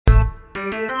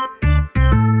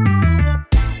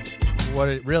What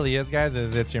it really is, guys,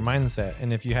 is it's your mindset.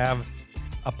 And if you have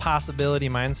a possibility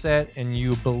mindset and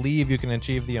you believe you can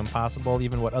achieve the impossible,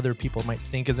 even what other people might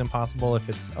think is impossible, if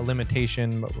it's a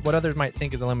limitation, what others might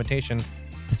think is a limitation,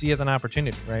 see as an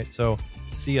opportunity, right? So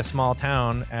see a small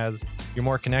town as you're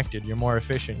more connected, you're more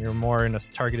efficient, you're more in a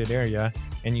targeted area,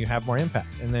 and you have more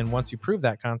impact. And then once you prove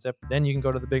that concept, then you can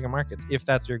go to the bigger markets if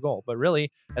that's your goal. But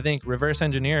really, I think reverse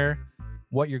engineer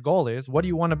what your goal is. What do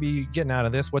you want to be getting out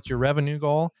of this? What's your revenue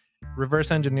goal?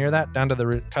 Reverse engineer that down to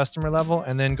the customer level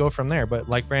and then go from there. But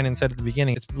like Brandon said at the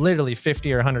beginning, it's literally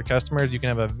 50 or 100 customers. You can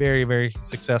have a very, very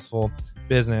successful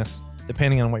business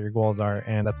depending on what your goals are.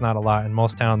 And that's not a lot. And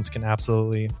most towns can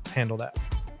absolutely handle that.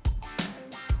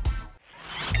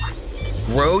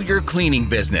 Grow your cleaning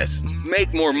business.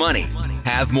 Make more money.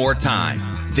 Have more time.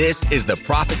 This is the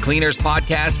Profit Cleaners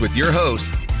Podcast with your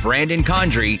hosts, Brandon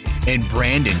Condry and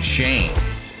Brandon Shane.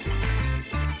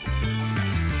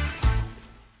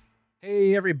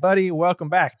 Hey, everybody. Welcome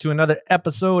back to another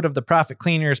episode of the Profit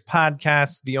Cleaners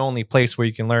Podcast, the only place where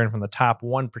you can learn from the top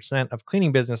 1% of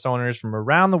cleaning business owners from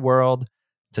around the world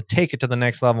to take it to the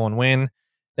next level and win.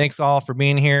 Thanks all for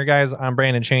being here, guys. I'm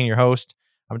Brandon Shane, your host.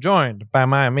 I'm joined by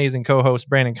my amazing co-host,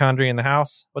 Brandon Condry, in the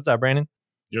house. What's up, Brandon?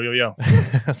 Yo.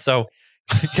 So,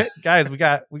 guys, we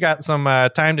got some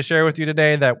time to share with you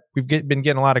today that we've been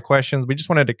getting a lot of questions. We just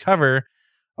wanted to cover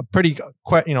a pretty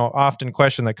often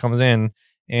question that comes in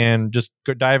and just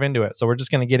go dive into it. So we're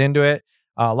just going to get into it.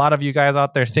 A lot of you guys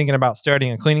out there thinking about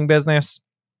starting a cleaning business,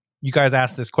 you guys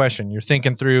asked this question. You're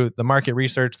thinking through the market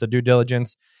research, the due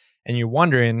diligence, and you're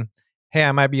wondering, hey,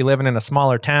 I might be living in a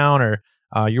smaller town, or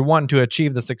you're wanting to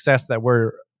achieve the success that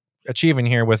we're achieving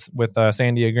here with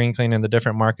Sandia Green Clean and the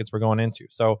different markets we're going into.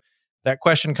 So that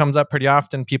question comes up pretty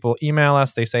often. People email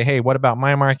us. They say, hey, what about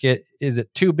my market? Is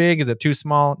it too big? Is it too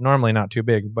small? Normally not too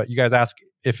big, but you guys ask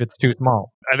if it's too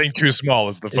small. I think too small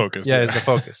is the focus. Is the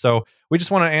focus. So we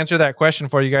just want to answer that question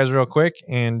for you guys real quick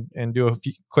and do a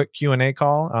quick Q&A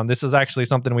call. This is actually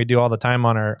something we do all the time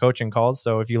on our coaching calls.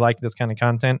 So if you like this kind of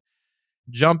content,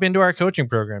 jump into our coaching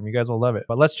program. You guys will love it.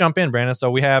 But let's jump in, Brandon.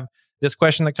 So we have this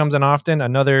question that comes in often.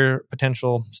 Another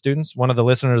potential students, one of the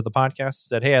listeners of the podcast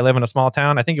said, hey, I live in a small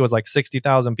town. I think it was like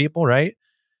 60,000 people, right?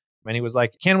 And he was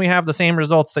like, can we have the same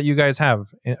results that you guys have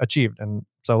achieved? And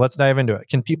so let's dive into it.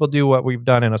 Can people do what we've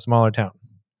done in a smaller town?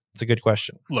 It's a good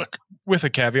question. Look, with a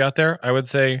caveat there, I would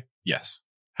say yes.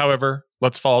 However,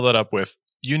 let's follow that up with,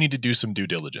 you need to do some due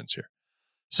diligence here.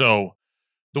 So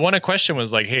the one in question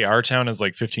was like, hey, our town is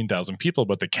like 15,000 people,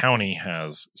 but the county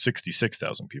has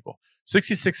 66,000 people.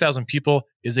 66,000 people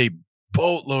is a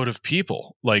boatload of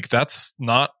people. Like, that's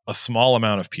not a small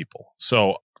amount of people.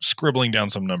 So scribbling down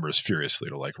some numbers furiously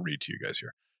to like read to you guys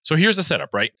here. So here's the setup,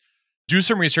 right? Do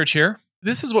some research here.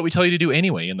 This is what we tell you to do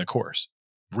anyway in the course.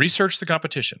 Research the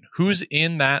competition. Who's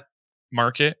in that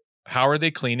market? How are they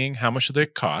cleaning? How much do they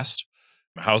cost?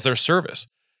 How's their service?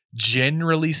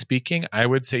 Generally speaking, I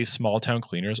would say small town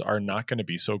cleaners are not going to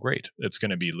be so great. It's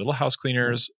going to be little house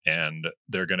cleaners, and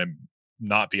they're going to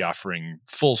not be offering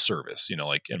full service,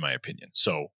 like in my opinion.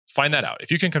 So find that out.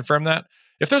 If you can confirm that,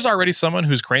 if there's already someone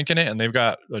who's cranking it and they've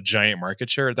got a giant market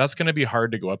share, that's going to be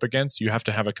hard to go up against. You have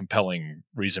to have a compelling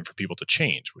reason for people to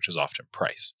change, which is often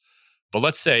price. But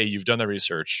let's say you've done the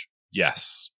research.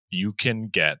 Yes, you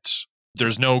can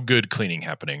there's no good cleaning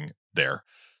happening there.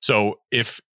 So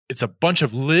if it's a bunch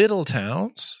of little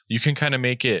towns, you can kind of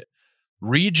make it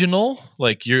regional.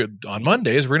 Like, on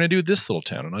Mondays, we're going to do this little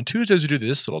town, and on Tuesdays, we do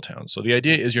this little town. So the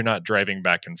idea is you're not driving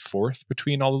back and forth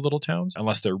between all the little towns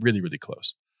unless they're really, really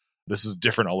close. This is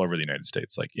different all over the United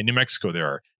States. Like in New Mexico, there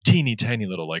are teeny tiny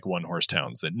little like one-horse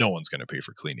towns that no one's going to pay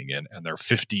for cleaning in, and they're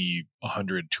 50,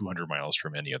 100, 200 miles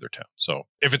from any other town. So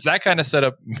if it's that kind of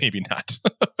setup, maybe not.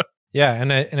 Yeah,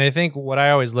 and I think what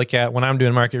I always look at when I'm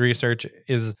doing market research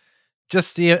is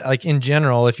just see it like in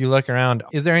general. If you look around,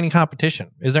 is there any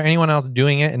competition? Is there anyone else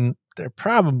doing it? And there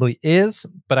probably is,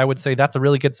 but I would say that's a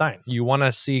really good sign. You want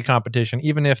to see competition,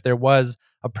 even if there was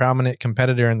a prominent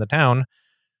competitor in the town.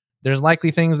 There's likely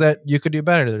things that you could do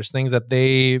better. There's things that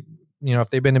they, if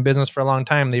they've been in business for a long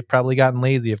time, they've probably gotten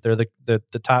lazy. If they're the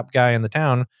top guy in the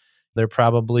town, they're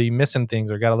probably missing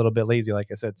things or got a little bit lazy, like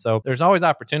I said. So there's always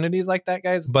opportunities like that,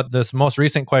 guys. But this most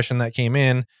recent question that came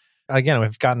in, again,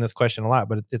 we've gotten this question a lot,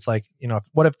 but it's like,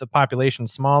 what if the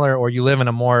population's smaller, or you live in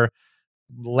a more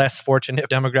less fortunate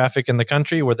demographic in the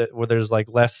country where there's like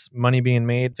less money being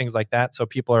made, things like that. So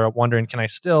people are wondering, can I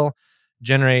still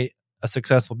generate a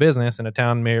successful business in a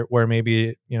town where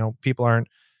maybe, people aren't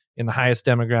in the highest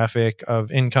demographic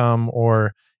of income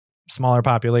or smaller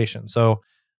population? So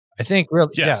I think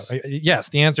really, yes,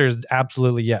 the answer is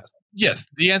absolutely yes. Yes,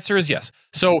 the answer is yes.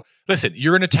 So listen,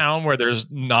 you're in a town where there's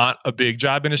not a big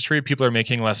job industry. People are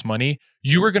making less money.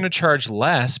 You are going to charge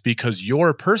less because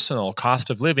your personal cost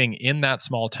of living in that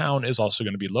small town is also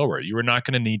going to be lower. You are not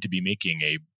going to need to be making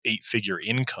a 8-figure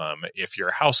income if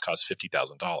your house costs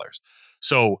 $50,000.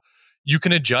 So you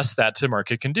can adjust that to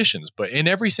market conditions. But in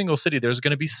every single city, there's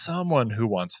going to be someone who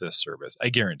wants this service. I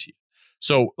guarantee.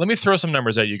 So let me throw some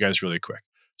numbers at you guys really quick.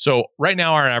 So right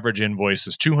now, our average invoice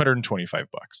is $225.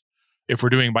 If we're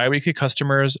doing biweekly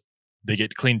customers, they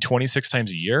get cleaned 26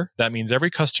 times a year. That means every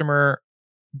customer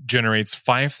generates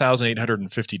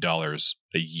 $5,850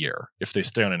 a year if they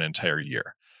stay on an entire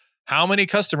year. How many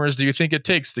customers do you think it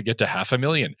takes to get to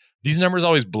 $500,000? These numbers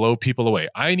always blow people away.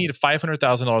 I need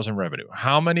 $500,000 in revenue.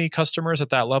 How many customers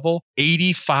at that level?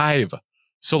 85.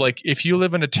 So like if you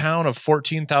live in a town of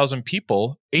 14,000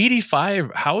 people,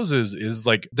 85 houses is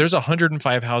like, there's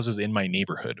 105 houses in my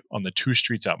neighborhood on the 2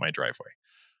 streets out my driveway.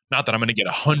 Not that I'm going to get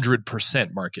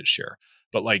 100% market share,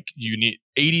 but like you need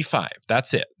 85.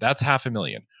 That's it. That's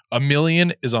 $500,000. $1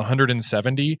 million is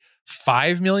 170.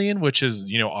 5 million, which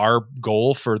is, our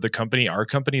goal for the company, our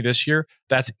company this year,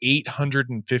 that's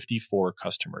 854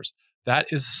 customers.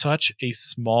 That is such a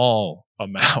small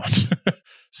amount.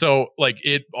 So like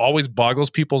it always boggles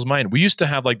people's mind. We used to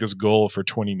have like this goal for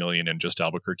 20 million in just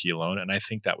Albuquerque alone. And I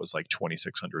think that was like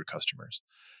 2,600 customers.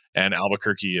 And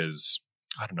Albuquerque is,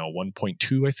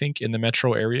 1.2, I think, in the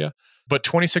metro area. But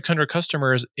 2,600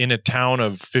 customers in a town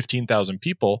of 15,000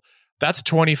 people, that's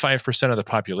 25% of the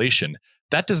population.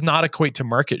 That does not equate to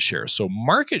market share. So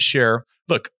market share,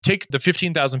 look, take the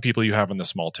 15,000 people you have in the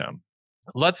small town.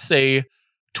 Let's say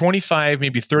 25,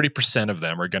 maybe 30% of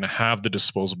them are going to have the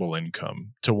disposable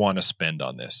income to want to spend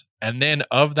on this. And then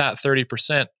of that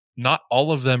 30%, not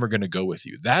all of them are going to go with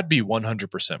you. That'd be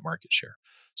 100% market share.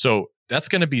 So that's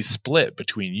going to be split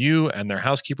between you and their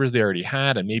housekeepers they already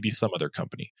had and maybe some other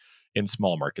company in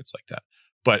small markets like that.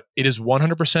 But it is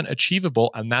 100%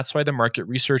 achievable. And that's why the market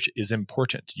research is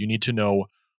important. You need to know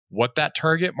what that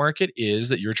target market is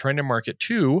that you're trying to market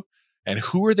to and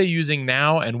who are they using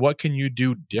now and what can you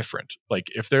do different? Like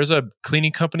if there's a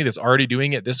cleaning company that's already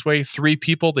doing it this way, 3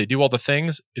 people, they do all the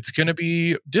things, it's going to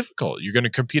be difficult. You're going to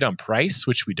compete on price,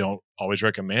 which we don't always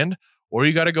recommend, or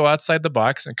you got to go outside the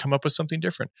box and come up with something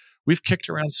different. We've kicked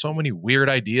around so many weird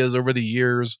ideas over the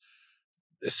years,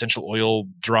 essential oil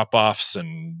drop-offs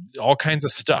and all kinds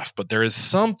of stuff, but there is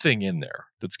something in there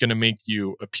that's going to make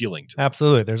you appealing to them.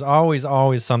 Absolutely. There's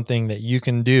always something that you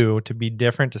can do to be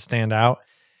different, to stand out.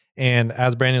 And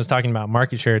as Brandon was talking about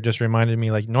market share, it just reminded me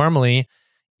like normally,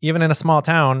 even in a small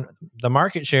town, the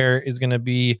market share is going to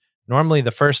be normally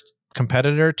the first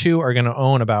competitor or 2 are going to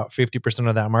own about 50%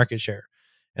 of that market share.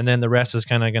 And then the rest is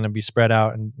kind of going to be spread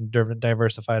out and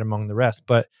diversified among the rest.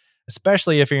 But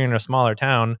especially if you're in a smaller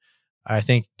town, I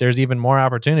think there's even more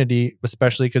opportunity,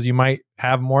 especially because you might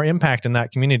have more impact in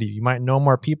that community. You might know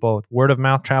more people. Word of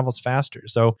mouth travels faster.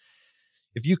 So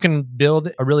if you can build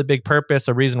a really big purpose,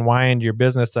 a reason why into your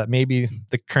business that maybe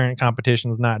the current competition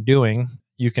is not doing,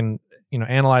 you can,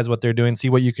 analyze what they're doing, see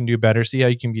what you can do better, see how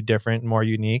you can be different, more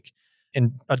unique,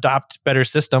 and adopt better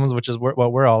systems, which is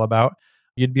what we're all about.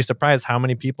 You'd be surprised how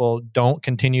many people don't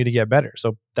continue to get better.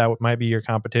 So that might be your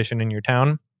competition in your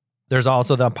town. There's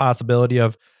also the possibility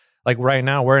of, like right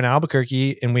now, we're in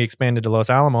Albuquerque and we expanded to Los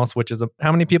Alamos, which is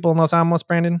how many people in Los Alamos,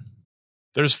 Brandon?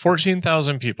 There's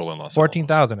 14,000 people in Los Alamos.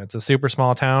 14,000. It's a super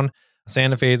small town.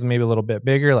 Santa Fe is maybe a little bit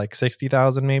bigger, like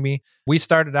 60,000 maybe. We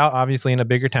started out obviously in a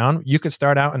bigger town. You could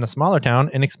start out in a smaller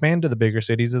town and expand to the bigger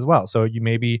cities as well. So you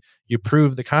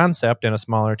prove the concept in a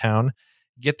smaller town,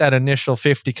 get that initial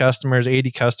 50 customers,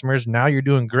 80 customers. Now you're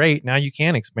doing great. Now you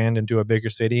can expand into a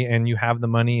bigger city and you have the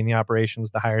money and the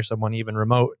operations to hire someone even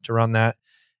remote to run that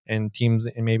and teams.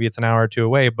 And maybe it's an hour or 2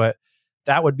 away, but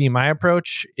that would be my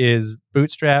approach is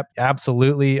bootstrap.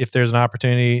 Absolutely. If there's an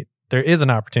opportunity, there is an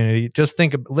opportunity. Just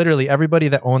think of literally everybody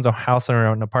that owns a house or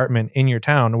an apartment in your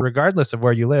town, regardless of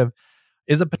where you live,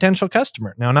 is a potential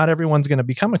customer. Now, not everyone's going to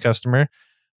become a customer,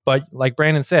 but like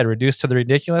Brandon said, reduced to the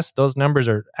ridiculous, those numbers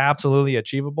are absolutely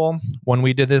achievable. When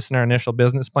we did this in our initial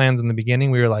business plans in the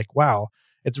beginning, we were like, wow,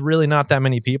 it's really not that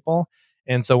many people.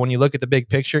 And so when you look at the big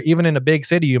picture, even in a big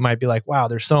city, you might be like, wow,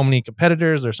 there's so many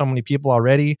competitors, there's so many people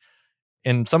already.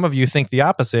 And some of you think the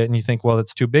opposite and you think, well,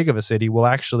 it's too big of a city. Well,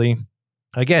 actually,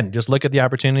 again, just look at the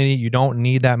opportunity. You don't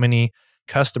need that many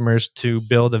customers to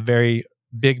build a very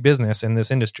big business in this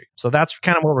industry. So that's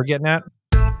kind of what we're getting at.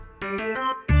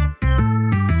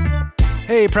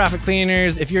 Hey, Profit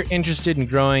Cleaners, if you're interested in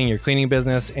growing your cleaning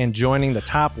business and joining the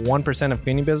top 1% of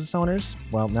cleaning business owners,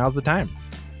 well, now's the time.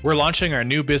 We're launching our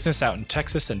new business out in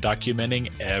Texas and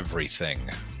documenting everything.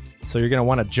 So you're going to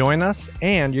want to join us,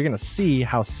 and you're going to see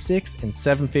how 6- and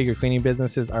 7-figure cleaning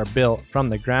businesses are built from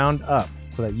the ground up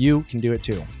so that you can do it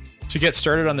too. To get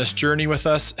started on this journey with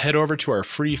us, head over to our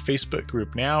free Facebook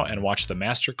group now and watch the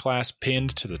masterclass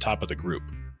pinned to the top of the group.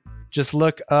 Just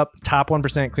look up Top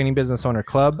 1% Cleaning Business Owner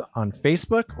Club on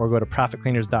Facebook or go to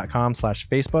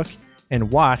profitcleaners.com/Facebook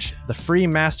and watch the free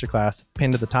masterclass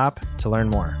pinned to the top to learn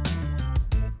more.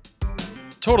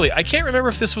 Totally. I can't remember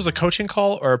if this was a coaching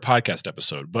call or a podcast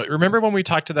episode, but remember when we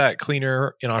talked to that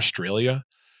cleaner in Australia?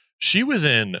 She was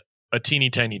in a teeny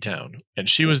tiny town and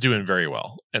she was doing very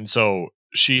well. And so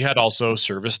she had also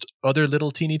serviced other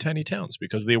little teeny tiny towns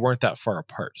because they weren't that far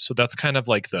apart. So that's kind of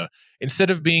like instead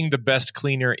of being the best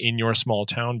cleaner in your small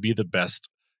town, be the best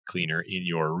cleaner in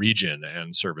your region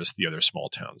and service the other small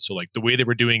towns. So like the way they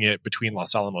were doing it between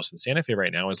Los Alamos and Santa Fe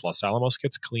right now is Los Alamos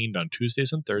gets cleaned on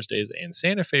Tuesdays and Thursdays, and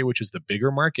Santa Fe, which is the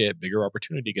bigger market, bigger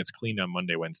opportunity, gets cleaned on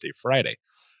Monday, Wednesday, Friday.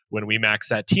 When we max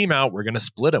that team out, we're going to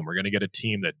split them. We're going to get a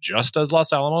team that just does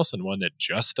Los Alamos and one that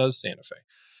just does Santa Fe.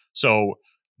 So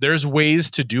there's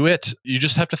ways to do it. You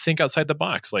just have to think outside the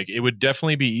box. Like it would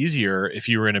definitely be easier if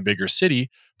you were in a bigger city,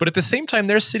 but at the same time,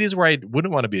 there's cities where I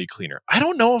wouldn't want to be a cleaner. I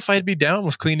don't know if I'd be down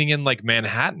with cleaning in like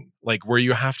Manhattan, like where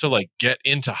you have to like get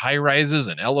into high rises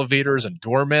and elevators and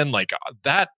doormen like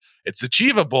that. It's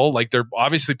achievable. Like there are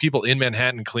obviously people in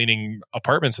Manhattan cleaning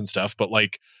apartments and stuff, but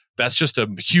like that's just a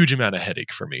huge amount of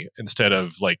headache for me instead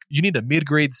of like, you need a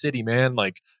mid-grade city, man,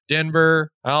 like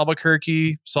Denver,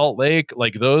 Albuquerque, Salt Lake,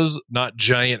 like those not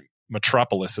giant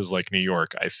metropolises like New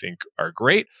York, I think are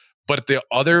great. But the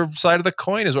other side of the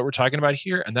coin is what we're talking about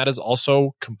here. And that is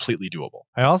also completely doable.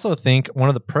 I also think one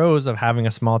of the pros of having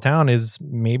a small town is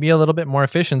maybe a little bit more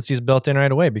efficiencies built in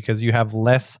right away because you have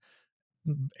less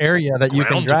area that you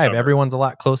can drive. Everyone's a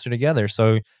lot closer together.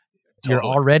 So you're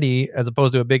already, as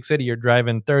opposed to a big city, you're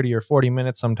driving 30 or 40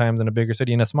 minutes sometimes in a bigger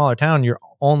city. In a smaller town, you're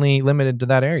only limited to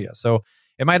that area. So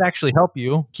it might actually help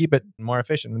you keep it more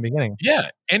efficient in the beginning. Yeah.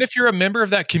 And if you're a member of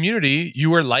that community,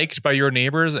 you are liked by your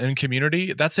neighbors and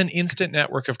community. That's an instant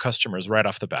network of customers right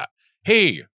off the bat.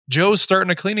 Hey, Joe's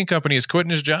starting a cleaning company. He's quitting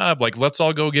his job. Like, let's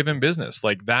all go give him business.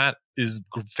 Like, that is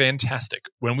fantastic.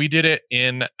 When we did it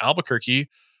in Albuquerque,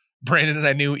 Brandon and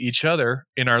I knew each other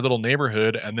in our little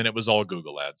neighborhood, and then it was all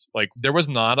Google ads. Like there was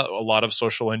not a lot of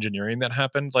social engineering that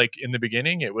happened. Like in the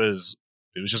beginning, it was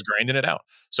just grinding it out.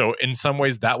 So in some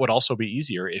ways, that would also be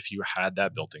easier if you had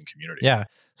that built-in community. Yeah.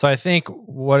 So I think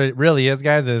what it really is,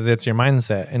 guys, is it's your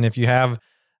mindset. And if you have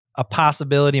a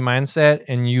possibility mindset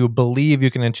and you believe you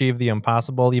can achieve the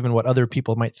impossible, even what other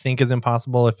people might think is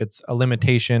impossible, if it's a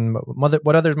limitation,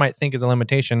 what others might think is a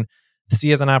limitation,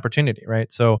 see as an opportunity,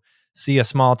 right? So see a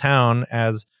small town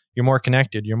as you're more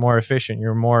connected, you're more efficient,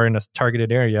 you're more in a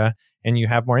targeted area, and you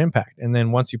have more impact. And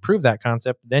then once you prove that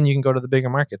concept, then you can go to the bigger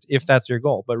markets if that's your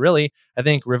goal. But really, I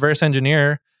think reverse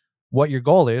engineer what your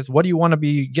goal is. What do you want to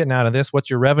be getting out of this? What's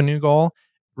your revenue goal?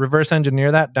 Reverse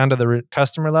engineer that down to the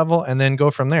customer level and then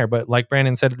go from there. But like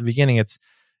Brandon said at the beginning, it's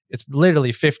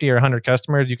literally 50 or 100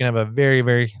 customers. You can have a very,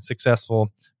 very successful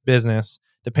business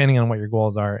depending on what your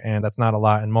goals are. And that's not a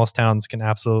lot. And most towns can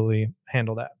absolutely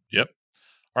handle that. Yep.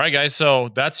 All right, guys. So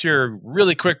that's your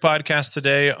really quick podcast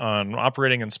today on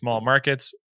operating in small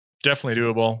markets. Definitely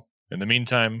doable. In the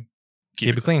meantime,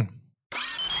 keep it clean.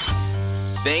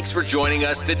 Thanks for joining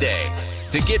us today.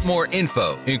 To get more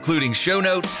info, including show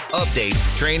notes,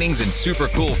 updates, trainings, and super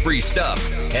cool free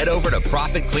stuff, head over to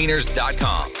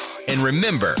profitcleaners.com. And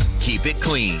remember, keep it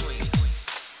clean.